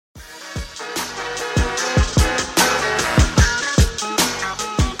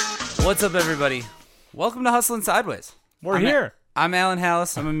What's up, everybody? Welcome to Hustlin' Sideways. We're here. I'm Alan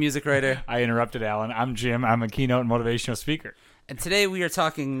Hallis. I'm a music writer. I interrupted Alan. I'm Jim. I'm a keynote and motivational speaker. And today we are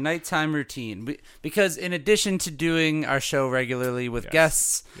talking nighttime routine. Because in addition to doing our show regularly with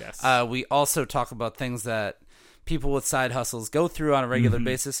guests, we also talk about things that people with side hustles go through on a regular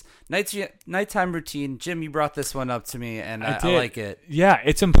basis. Nighttime routine. Jim, you brought this one up to me, and I like it. Yeah,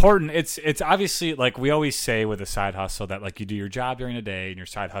 it's important. It's obviously, like we always say with a side hustle, that like you do your job during the day and your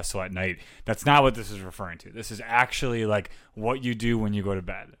side hustle at night. That's not what this is referring to. This is actually like what you do when you go to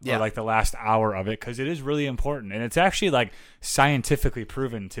bed, or like the last hour of it, because it is really important. And it's actually like scientifically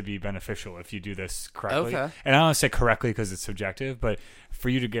proven to be beneficial if you do this correctly. Okay. And I don't say correctly because it's subjective, but for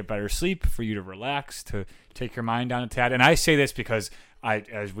you to get better sleep, for you to relax, to take your mind down a tad. And I say this because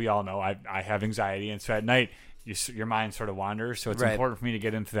as we all know, I have anxiety, and so at night your mind sort of wanders. So it's important for me to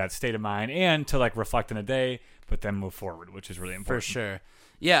get into that state of mind and to like reflect on the day, but then move forward, which is really important. For sure.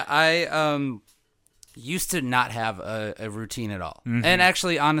 Yeah, I used to not have a routine at all. And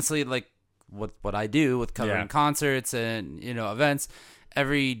actually, honestly, like what I do with covering concerts and events,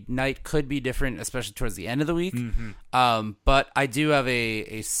 every night could be different, especially towards the end of the week. But I do have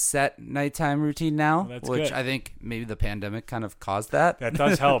a set nighttime routine now, which good. I think maybe the pandemic kind of caused that. That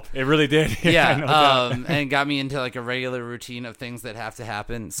does help. It really did. And got me into like a regular routine of things that have to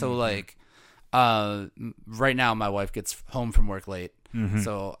happen. So like right now my wife gets home from work late.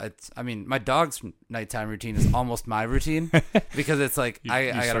 So my dog's nighttime routine is almost my routine because it's like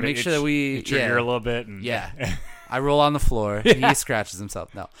I got to make sure that we itch your ear a little bit. And, I roll on the floor. He scratches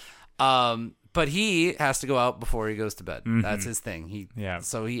himself. No. But he has to go out before he goes to bed. That's his thing.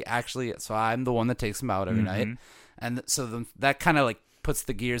 So I'm the one that takes him out every night. And so that kind of like puts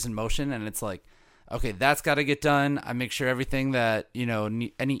the gears in motion, and it's like, okay, that's got to get done. I make sure everything that,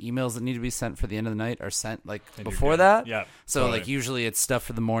 any emails that need to be sent for the end of the night are sent like before that. Yeah. So like usually it's stuff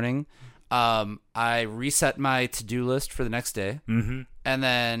for the morning. I reset my to-do list for the next day. And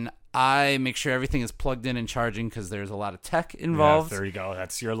then I make sure everything is plugged in and charging because there's a lot of tech involved. Yeah, there you go.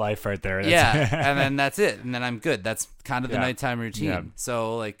 That's your life right there. And then that's it. And then I'm good. That's kind of the nighttime routine. Yeah.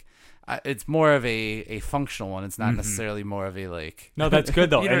 So like, it's more of a functional one. It's not necessarily more of a like. No, that's good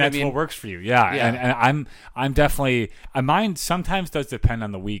though, and that's what works for you. Yeah. And I'm definitely. Mine sometimes does depend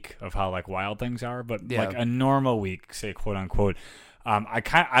on the week of how like wild things are, but like a normal week, say quote unquote,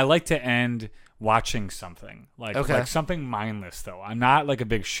 I like to end watching something like something mindless though. I'm not like a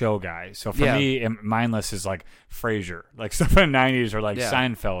big show guy, so for me mindless is like Frasier, like stuff in the 90s, or like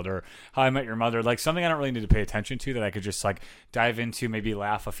Seinfeld, or How I Met Your Mother, like something I don't really need to pay attention to that I could just like dive into, maybe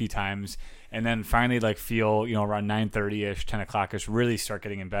laugh a few times, and then finally like feel around 9:30ish, 10 o'clock-ish, really start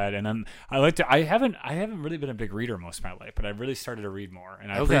getting in bed. And then I haven't really been a big reader most of my life, but I've really started to read more,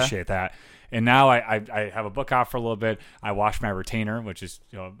 and I appreciate that. And now I have a book out for a little bit. I wash my retainer, which is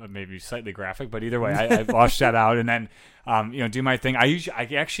maybe slightly graphic, but either way, I wash that out, and then do my thing. I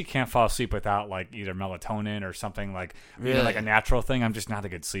actually can't fall asleep without like either melatonin or something like like a natural thing. I'm just not a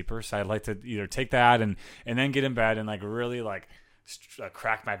good sleeper, so I'd like to either take that and then get in bed and like really like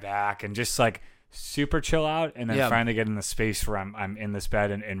crack my back and just like super chill out, and then finally get in the space where I'm in this bed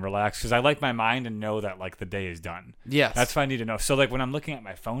and relax, because I like my mind and know that like the day is done. Yes, that's what I need to know. So like when I'm looking at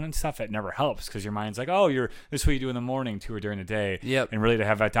my phone and stuff, it never helps, because your mind's like, oh, this is what you do in the morning too, or during the day. And really to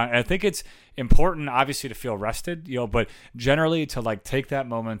have that down. And I think it's important, obviously, to feel rested, but generally to like take that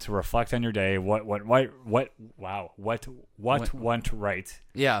moment to reflect on your day. What went right?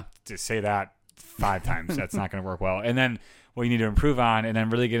 Yeah, to say that 5 times, that's not going to work well. And then what you need to improve on, and then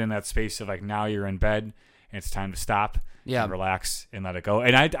really get in that space of like, now you're in bed and it's time to stop and relax and let it go.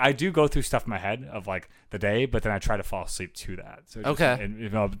 And I do go through stuff in my head of like the day, but then I try to fall asleep to that. So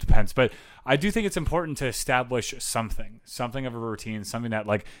it depends. But I do think it's important to establish something of a routine, something that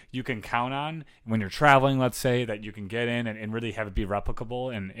like you can count on when you're traveling, let's say, that you can get in and really have it be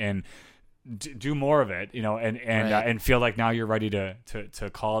replicable and do more of it, and feel like now you're ready to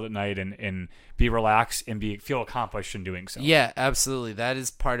call it at night and be relaxed and feel accomplished in doing so. Yeah, absolutely. That is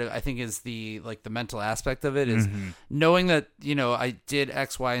part of, I think, is the like the mental aspect of it is knowing that I did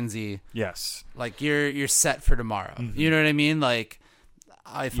X, Y, and Z. Yes, like you're set for tomorrow. You know what I mean? Like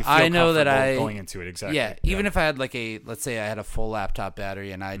I know that going into it exactly. Yeah, even if I had like let's say I had a full laptop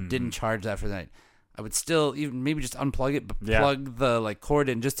battery and I didn't charge that for the night, I would still even maybe just unplug it, but plug the like cord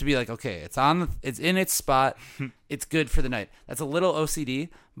in, just to be like, okay, it's in its spot, it's good for the night. That's a little OCD,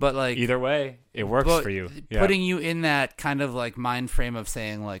 but like either way, it works for you. Putting you in that kind of like mind frame of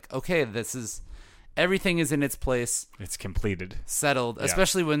saying like, okay, everything is in its place. It's completed, settled,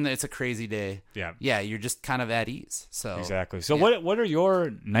 especially when it's a crazy day. Yeah, you're just kind of at ease. So exactly. So what are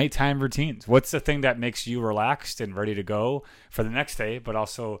your nighttime routines? What's the thing that makes you relaxed and ready to go for the next day, but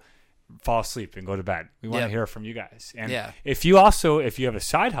also fall asleep and go to bed. We want to hear from you guys. And if you have a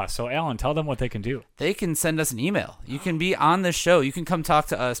side hustle, Alan, tell them what they can do. They can send us an email. You can be on the show. You can come talk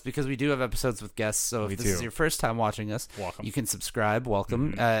to us because we do have episodes with guests. So if this is your first time watching us, welcome. You can subscribe.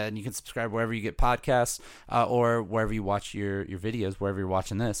 Welcome. And you can subscribe wherever you get podcasts or wherever you watch your videos, wherever you're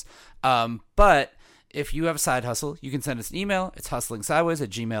watching this. But if you have a side hustle, you can send us an email. It's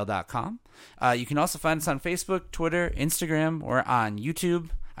hustlingsideways@gmail.com. You can also find us on Facebook, Twitter, Instagram, or on YouTube.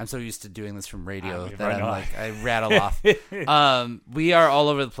 I'm so used to doing this from radio that I rattle off. We are all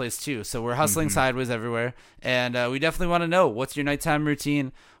over the place too. So we're hustling sideways everywhere. And we definitely want to know, what's your nighttime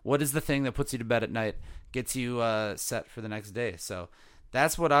routine? What is the thing that puts you to bed at night, gets you set for the next day? So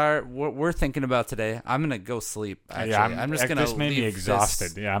that's what we're thinking about today. I'm gonna go sleep. Actually, I'm just gonna. This made me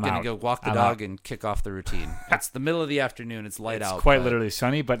exhausted. I'm gonna go walk the dog and kick off the routine. It's the middle of the afternoon. It's light out. It's quite literally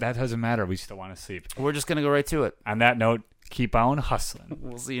sunny, but that doesn't matter. We still want to sleep. We're just gonna go right to it. On that note, keep on hustling.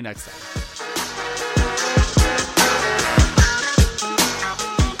 We'll see you next time.